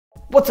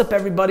What's up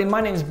everybody, my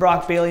name is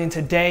Brock Bailey and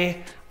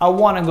today I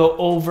want to go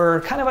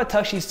over kind of a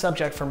touchy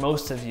subject for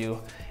most of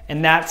you,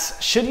 and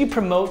that's should you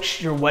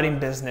promote your wedding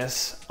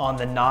business on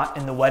the knot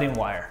and the wedding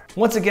wire.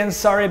 Once again,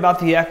 sorry about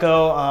the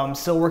echo. I'm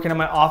still working in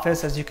my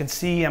office. As you can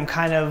see,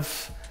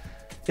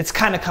 it's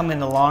kind of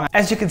coming along.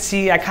 As you can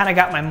see, I kind of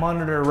got my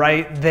monitor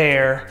right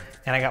there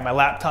and I got my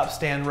laptop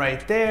stand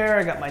right there.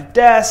 I got my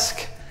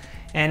desk,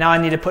 and now I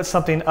need to put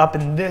something up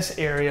in this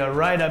area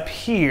right up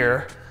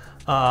here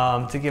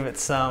to give it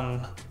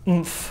some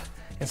oomph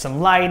and some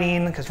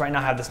lighting, because right now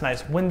I have this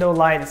nice window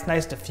light. It's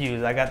nice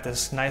diffused. I got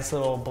this nice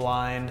little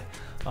blind.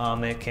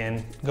 It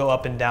can go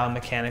up and down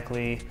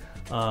mechanically,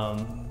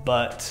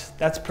 but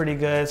that's pretty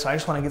good. So I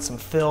just want to get some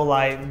fill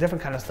light,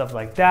 different kind of stuff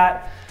like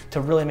that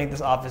to really make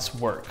this office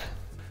work.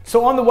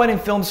 So on the Wedding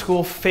Film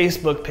School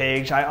Facebook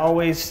page, I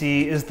always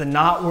see, is the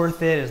knot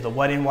worth it? Is the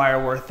wedding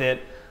wire worth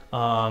it?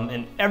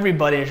 And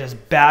everybody is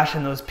just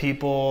bashing those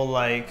people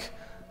like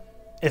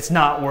it's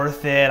not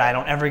worth it. I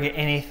don't ever get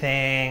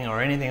anything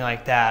or anything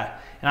like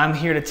that. And I'm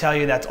here to tell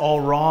you that's all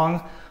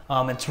wrong.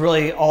 It's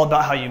really all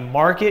about how you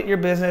market your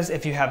business,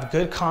 if you have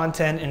good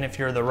content and if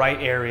you're in the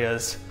right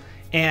areas.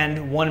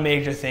 And one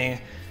major thing,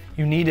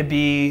 you need to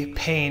be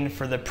paying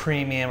for the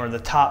premium or the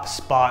top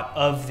spot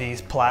of these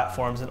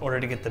platforms in order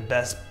to get the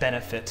best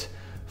benefit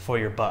for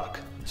your buck.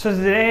 So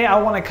today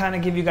I want to kind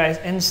of give you guys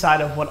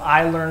insight of what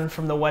I learned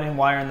from the wedding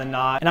wire and the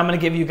knot, and I'm going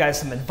to give you guys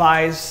some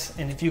advice.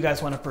 And if you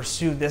guys want to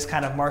pursue this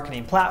kind of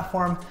marketing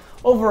platform,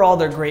 overall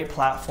they're great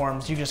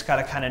platforms. You just got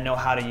to kind of know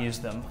how to use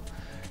them.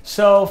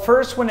 So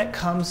first, when it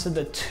comes to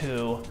the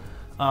two,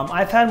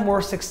 I've had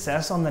more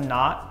success on the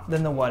knot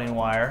than the wedding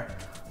wire.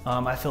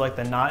 I feel like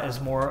the knot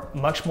is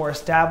much more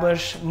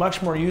established,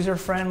 much more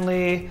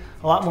user-friendly,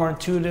 a lot more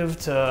intuitive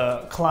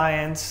to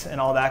clients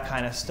and all that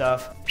kind of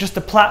stuff. Just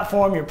the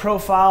platform, your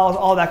profiles,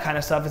 all that kind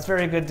of stuff. It's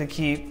very good to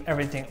keep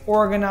everything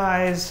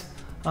organized.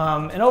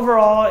 And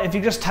overall, if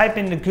you just type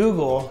into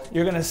Google,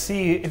 you're gonna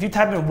see, if you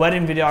type in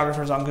wedding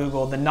videographers on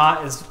Google, the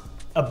knot is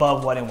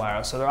above wedding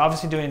wire. So they're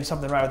obviously doing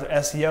something right with their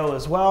SEO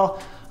as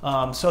well.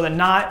 So the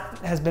knot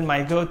has been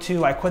my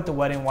go-to. I quit the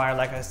wedding wire,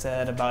 like I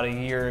said, about a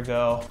year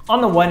ago.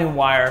 On the wedding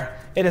wire,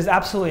 it is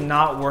absolutely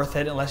not worth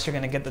it unless you're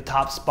gonna get the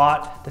top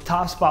spot. The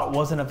top spot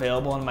wasn't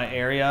available in my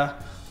area,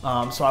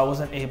 so I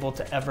wasn't able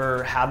to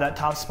ever have that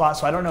top spot.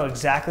 So I don't know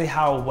exactly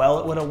how well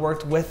it would have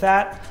worked with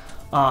that.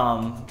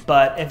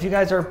 But if you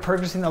guys are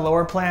purchasing the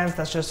lower plans,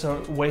 that's just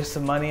a waste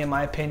of money in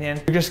my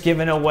opinion. You're just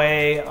giving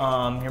away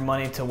your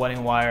money to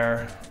wedding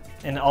wire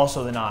and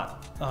also the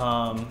knot.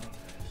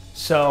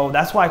 So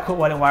that's why I quit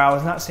wedding wire. I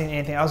was not seeing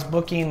anything. I was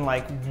booking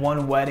like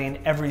one wedding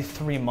every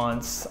 3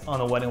 months on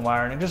the wedding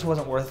wire, and it just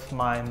wasn't worth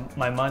my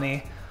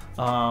money.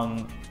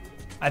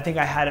 I think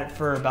I had it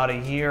for about a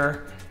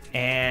year,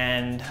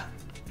 and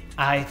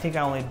I think I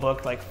only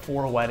booked like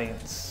 4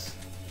 weddings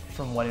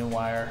from wedding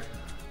wire.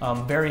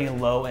 Very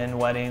low-end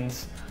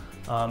weddings.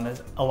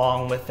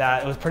 Along with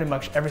that, it was pretty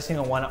much every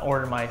single one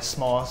ordered my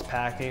smallest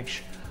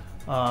package.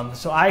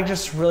 So I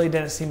just really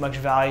didn't see much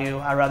value.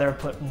 I'd rather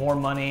put more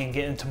money and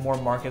get into more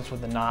markets with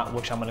the knot,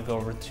 which I'm gonna go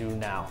over to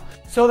now.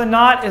 So the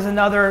knot is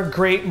another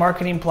great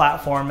marketing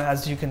platform.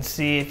 As you can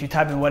see, if you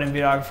type in wedding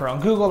videographer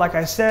on Google, like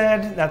I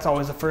said, that's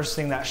always the first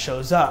thing that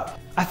shows up.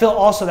 I feel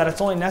also that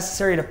it's only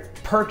necessary to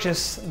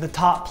purchase the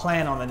top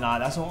plan on the knot.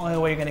 That's the only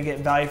way you're gonna get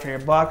value for your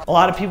buck. A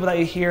lot of people that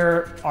you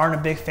hear aren't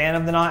a big fan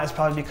of the knot. It's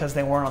probably because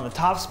they weren't on the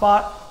top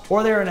spot,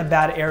 or they're in a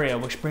bad area,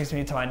 which brings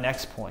me to my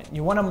next point.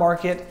 You wanna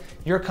market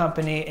your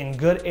company in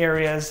good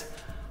areas,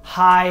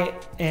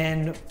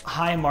 high-end,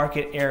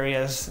 high-market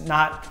areas,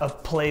 not a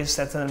place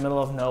that's in the middle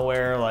of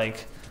nowhere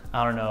like,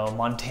 I don't know,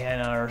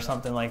 Montana or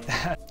something like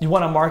that. You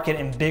wanna market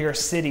in bigger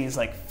cities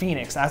like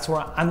Phoenix. That's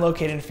where I'm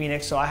located, in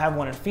Phoenix, so I have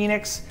one in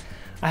Phoenix.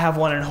 I have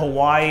one in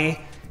Hawaii.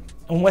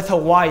 And with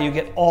Hawaii, you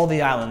get all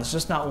the islands,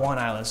 just not one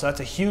island. So that's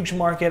a huge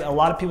market. A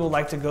lot of people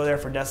like to go there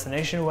for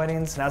destination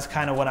weddings, and that's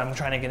kind of what I'm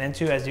trying to get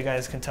into, as you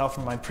guys can tell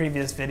from my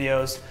previous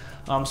videos.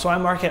 So I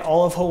market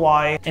all of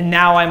Hawaii, and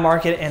now I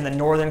market in the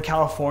Northern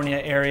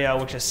California area,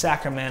 which is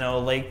Sacramento,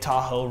 Lake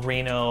Tahoe,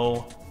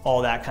 Reno,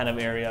 all that kind of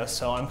area.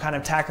 So I'm kind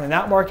of tackling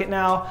that market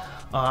now.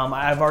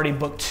 I've already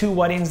booked 2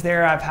 weddings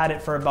there. I've had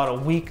it for about a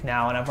week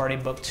now, and I've already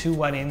booked 2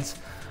 weddings.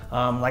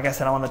 Like I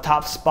said, I'm on the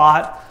top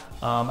spot.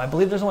 I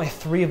believe there's only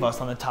 3 of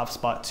us on the top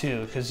spot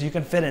too, because you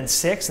can fit in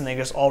 6 and they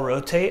just all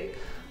rotate.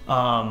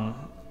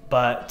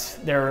 But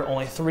there are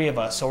only 3 of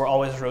us, so we're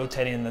always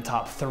rotating in the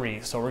top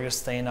 3. So we're just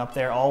staying up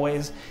there,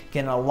 always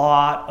getting a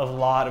lot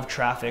of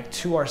traffic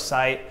to our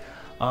site.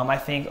 I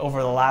think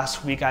over the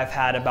last week I've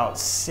had about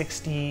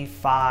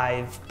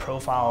 65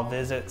 profile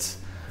visits,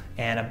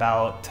 and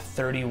about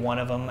 31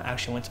 of them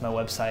actually went to my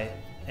website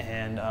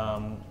and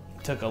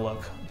took a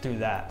look through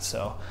that.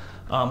 So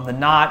the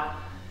knot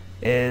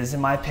is, in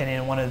my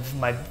opinion, one of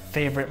my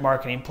favorite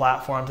marketing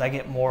platforms. I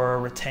get more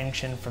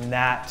retention from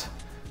that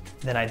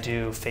than I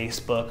do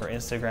Facebook or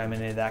Instagram,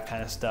 any of that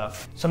kind of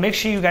stuff. So make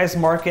sure you guys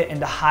market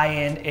into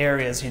high-end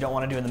areas. You don't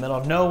want to do in the middle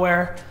of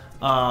nowhere.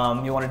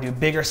 You want to do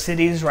bigger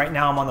cities. Right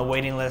now I'm on the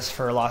waiting list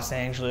for Los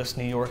Angeles,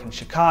 New York, and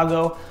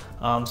Chicago.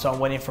 So I'm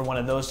waiting for one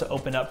of those to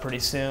open up pretty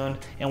soon.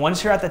 And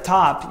once you're at the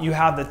top, you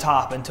have the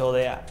top until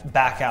they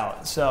back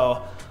out.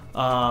 So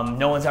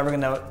no one's ever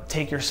gonna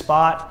take your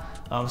spot.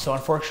 So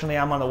unfortunately,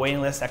 I'm on the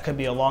waiting list. That could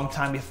be a long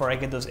time before I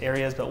get those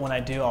areas, but when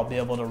I do, I'll be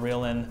able to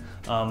reel in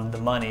the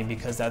money,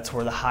 because that's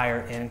where the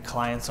higher end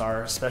clients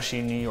are, especially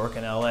in New York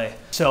and LA.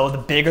 So the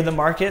bigger the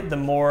market, the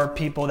more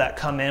people that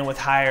come in with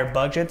higher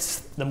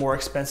budgets, the more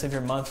expensive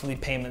your monthly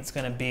payment's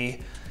gonna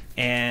be.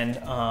 And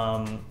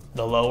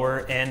the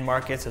lower end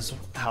markets is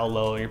how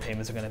low your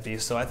payments are gonna be.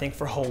 So I think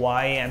for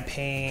Hawaii, I'm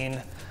paying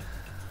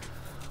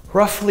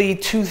roughly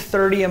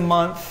 $230 a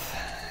month.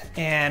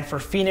 And for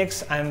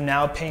Phoenix, I'm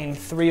now paying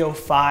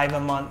 $305 a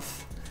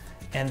month.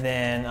 And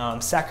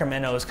then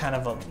Sacramento is kind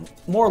of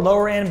a more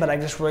lower end, but I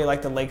just really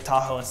like the Lake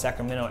Tahoe and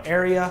Sacramento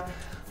area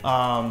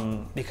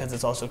because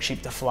it's also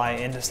cheap to fly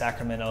into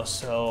Sacramento.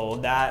 So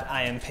that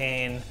I am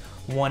paying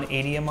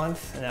 $180 a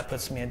month, and that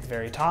puts me at the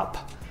very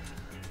top.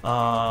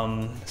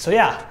 So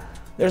yeah.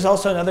 There's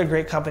also another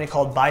great company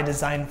called By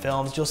Design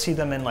Films. You'll see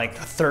them in like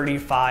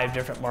 35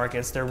 different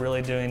markets. They're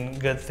really doing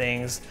good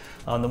things.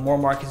 The more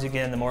markets you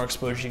get in, the more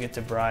exposure you get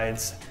to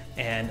brides,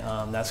 and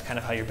that's kind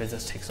of how your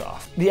business takes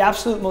off. The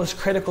absolute most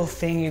critical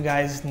thing you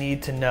guys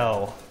need to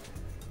know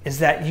is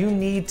that you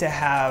need to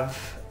have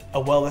a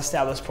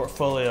well-established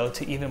portfolio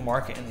to even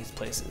market in these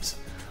places.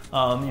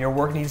 Your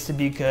work needs to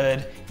be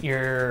good,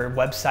 your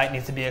website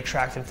needs to be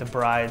attractive to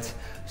brides.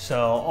 So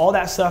all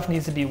that stuff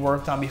needs to be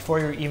worked on before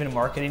you're even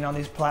marketing on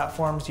these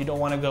platforms. You don't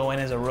want to go in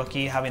as a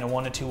rookie having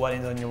 1 or 2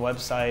 weddings on your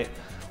website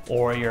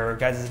or your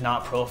guys'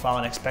 not profile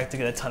and expect to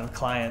get a ton of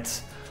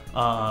clients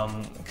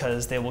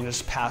because they will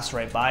just pass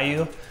right by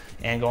you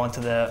and go on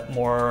to the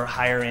more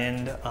higher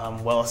end,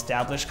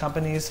 well-established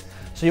companies.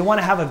 So you want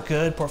to have a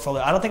good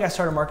portfolio. I don't think I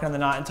started marketing on the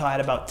Knot until I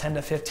had about 10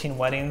 to 15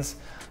 weddings.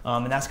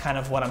 And that's kind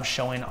of what I'm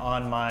showing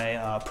on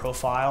my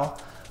profile.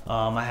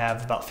 I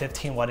have about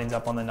 15 weddings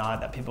up on the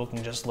Knot that people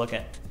can just look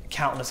at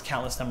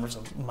countless numbers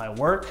of my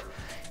work.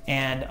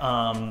 And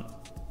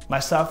my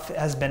stuff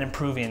has been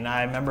improving.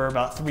 I remember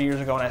about 3 years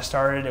ago when I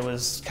started, it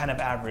was kind of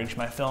average.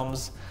 My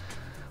films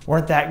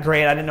weren't that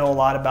great. I didn't know a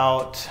lot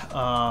about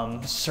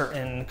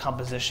certain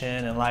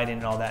composition and lighting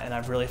and all that, and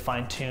I've really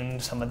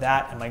fine-tuned some of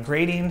that in my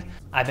grading.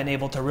 I've been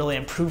able to really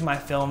improve my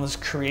films,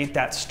 create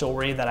that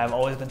story that I've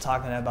always been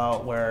talking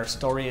about, where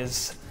story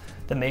is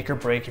the make or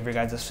break of your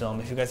guys' film.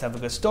 If you guys have a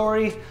good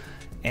story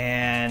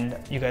and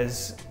you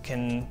guys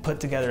can put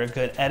together a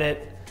good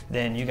edit,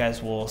 then you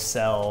guys will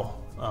sell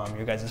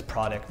your guys'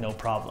 product, no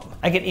problem.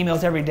 I get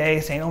emails every day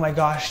saying, oh my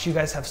gosh, you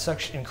guys have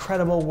such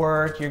incredible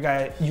work. You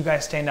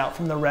guys stand out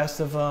from the rest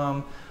of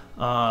them.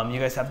 You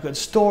guys have good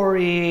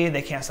story.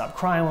 They can't stop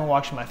crying when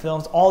watching my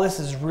films. All this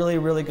is really,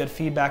 really good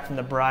feedback from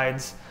the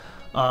brides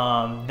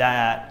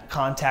that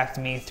contact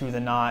me through the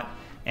Knot.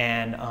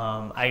 And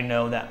I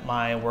know that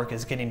my work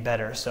is getting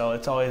better. So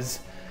it's always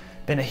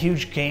been a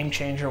huge game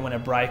changer when a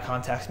bride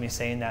contacts me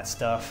saying that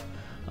stuff.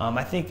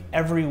 I think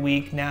every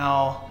week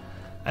now,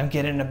 I'm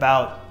getting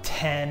about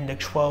 10 to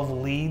 12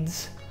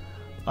 leads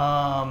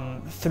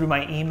through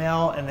my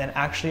email, and then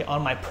actually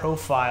on my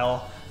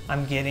profile,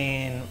 I'm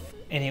getting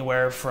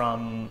anywhere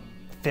from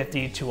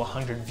 50 to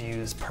 100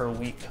 views per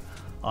week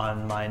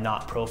on my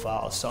Knot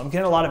profile. So I'm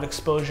getting a lot of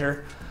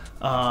exposure.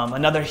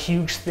 Another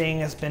huge thing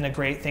that's been a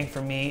great thing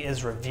for me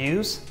is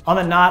reviews. On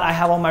the Knot, I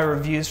have all my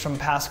reviews from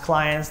past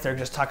clients. They're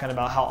just talking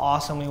about how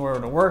awesome we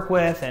were to work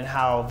with and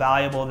how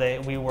valuable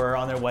we were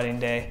on their wedding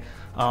day.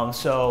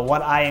 So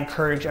what I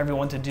encourage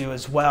everyone to do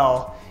as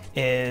well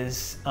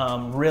is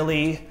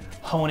really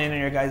hone in on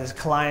your guys'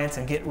 clients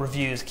and get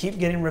reviews. Keep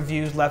getting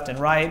reviews left and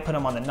right. Put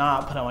them on the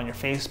Knot, put them on your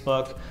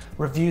Facebook.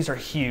 Reviews are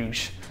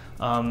huge.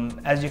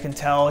 As you can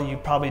tell, you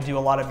probably do a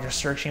lot of your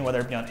searching,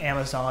 whether it be on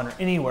Amazon or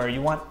anywhere.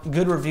 You want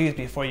good reviews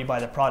before you buy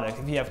the product.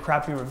 If you have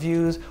crappy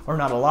reviews or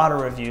not a lot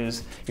of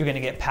reviews, you're gonna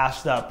get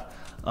passed up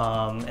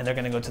and they're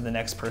gonna go to the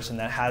next person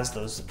that has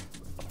those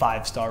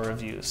 5-star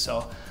reviews.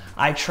 So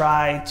I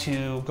try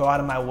to go out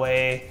of my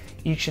way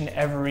each and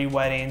every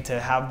wedding to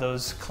have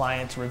those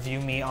clients review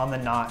me on the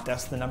Knot.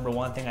 That's the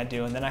 #1 thing I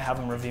do. And then I have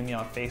them review me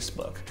on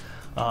Facebook.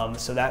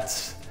 So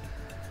that's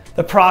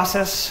the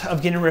process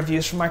of getting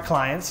reviews from my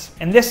clients.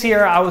 And this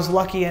year I was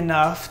lucky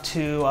enough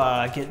to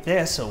get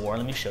this award.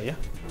 Let me show you.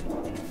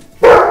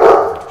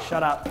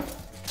 Shut up.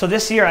 So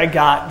this year I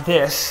got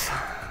this.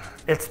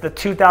 It's the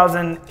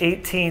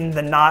 2018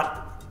 The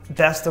Knot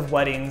Best of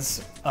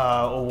Weddings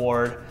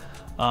award.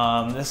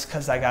 This is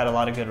because I got a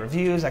lot of good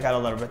reviews. I got a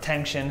lot of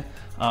attention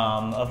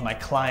of my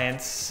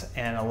clients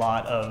and a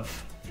lot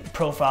of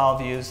profile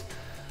views.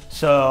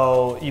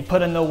 So you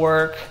put in the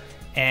work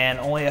and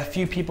only a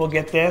few people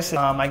get this.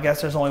 I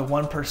guess there's only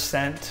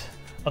 1%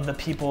 of the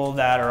people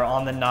that are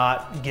on the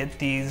Knot get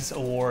these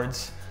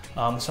awards.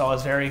 So I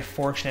was very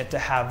fortunate to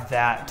have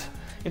that.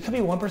 It could be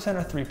 1%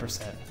 or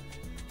 3%.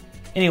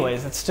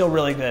 Anyways, it's still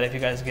really good if you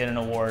guys get an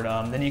award.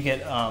 Then you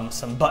get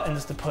some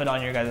buttons to put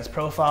on your guys'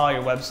 profile,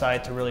 your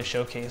website, to really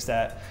showcase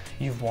that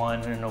you've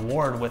won an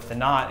award with the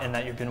Knot and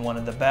that you've been one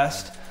of the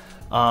best.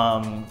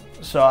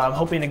 So I'm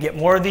hoping to get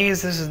more of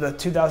these. This is the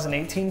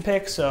 2018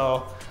 pick,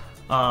 so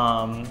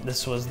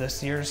This was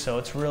this year, so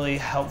it's really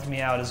helped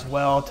me out as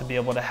well to be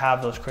able to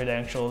have those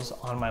credentials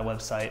on my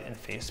website and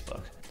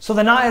Facebook. So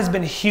the knot has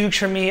been huge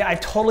for me. I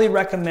totally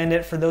recommend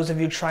it for those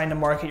of you trying to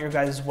market your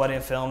guys'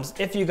 wedding films.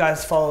 If you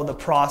guys follow the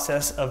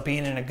process of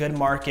being in a good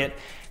market,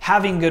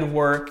 having good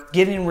work,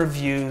 getting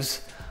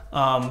reviews,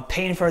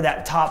 paying for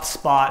that top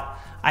spot,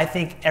 I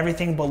think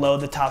everything below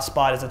the top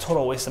spot is a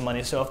total waste of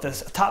money. So if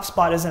this top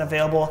spot isn't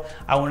available,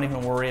 I wouldn't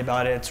even worry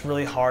about it. It's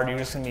really hard. You're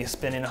just gonna be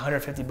spending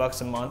 150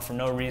 bucks a month for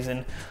no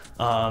reason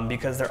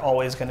because they're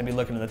always gonna be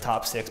looking at the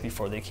top 6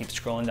 before they keep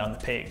scrolling down the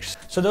page.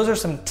 So those are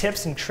some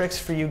tips and tricks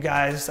for you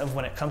guys of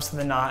when it comes to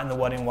the knot and the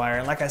wedding wire.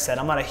 And like I said,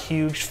 I'm not a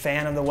huge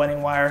fan of the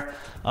wedding wire.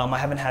 I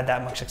haven't had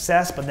that much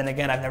success, but then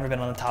again, I've never been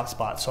on the top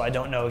spot, so I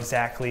don't know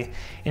exactly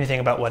anything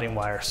about wedding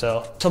wire.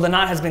 So the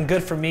knot has been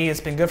good for me.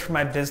 It's been good for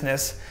my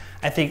business.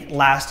 I think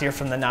last year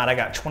from the knot, I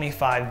got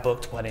 25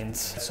 booked weddings.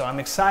 So I'm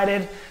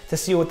excited to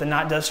see what the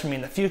knot does for me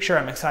in the future.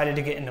 I'm excited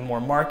to get into more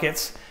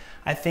markets.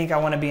 I think I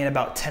want to be in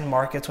about 10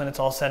 markets when it's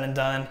all said and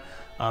done,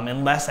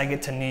 unless I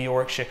get to New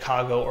York,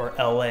 Chicago, or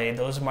LA.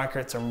 Those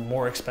markets are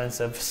more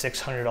expensive,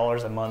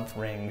 $600 a month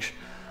range.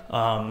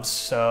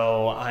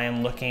 So I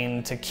am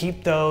looking to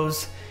keep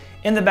those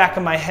in the back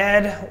of my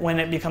head when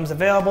it becomes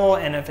available.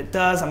 And if it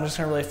does, I'm just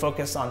gonna really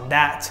focus on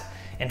that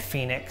and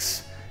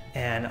Phoenix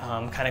and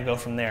kind of go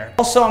from there.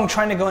 Also, I'm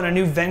trying to go in a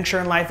new venture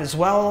in life as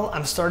well.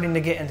 I'm starting to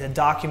get into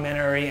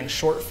documentary and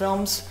short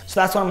films.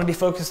 So that's what I'm gonna be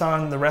focused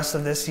on the rest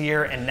of this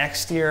year and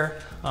next year.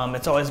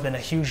 It's always been a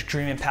huge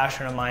dream and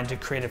passion of mine to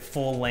create a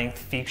full-length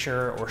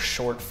feature or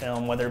short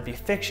film, whether it be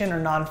fiction or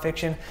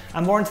nonfiction.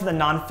 I'm more into the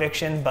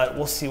nonfiction, but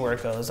we'll see where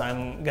it goes.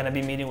 I'm gonna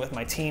be meeting with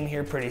my team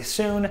here pretty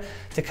soon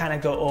to kind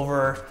of go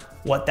over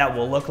what that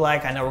will look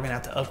like. I know we're gonna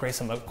have to upgrade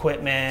some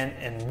equipment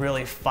and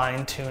really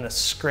fine tune a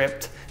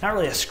script. Not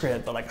really a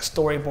script, but like a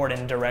storyboard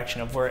and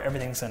direction of where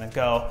everything's gonna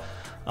go.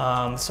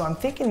 So I'm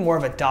thinking more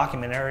of a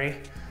documentary,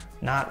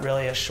 not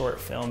really a short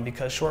film,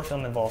 because short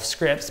film involves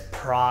scripts,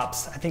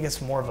 props. I think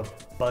it's more of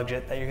a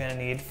budget that you're gonna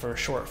need for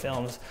short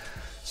films.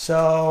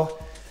 So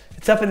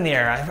it's up in the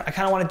air. I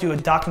kind of want to do a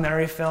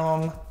documentary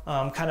film,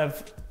 kind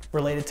of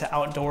related to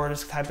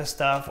outdoors type of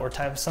stuff or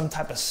some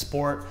type of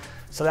sport.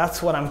 So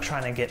that's what I'm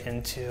trying to get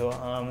into.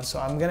 So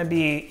I'm gonna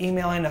be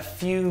emailing a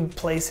few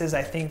places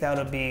I think that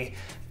would be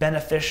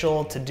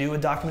beneficial to do a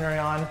documentary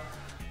on.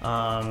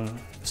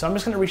 So I'm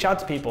just gonna reach out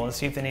to people and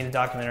see if they need a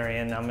documentary,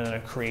 and I'm gonna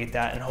create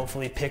that and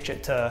hopefully pitch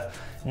it to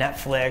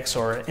Netflix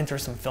or enter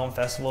some film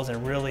festivals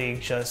and really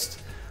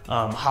just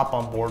hop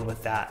on board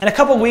with that. In a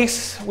couple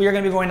weeks, we are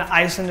gonna be going to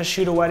Iceland to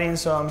shoot a wedding,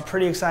 so I'm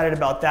pretty excited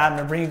about that. I'm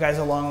gonna bring you guys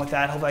along with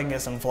that. Hope I can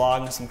get some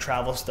vlog and some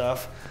travel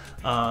stuff.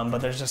 But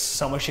there's just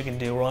so much you can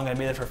do. We're only gonna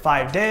be there for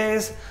 5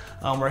 days.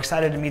 We're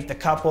excited to meet the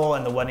couple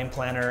and the wedding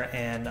planner,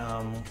 and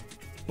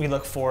we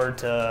look forward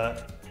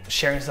to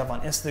sharing stuff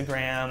on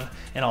Instagram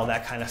and all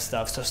that kind of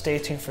stuff. So stay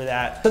tuned for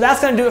that. So that's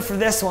gonna do it for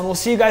this one. We'll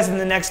see you guys in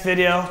the next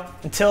video.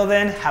 Until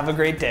then, have a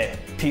great day.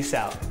 Peace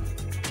out.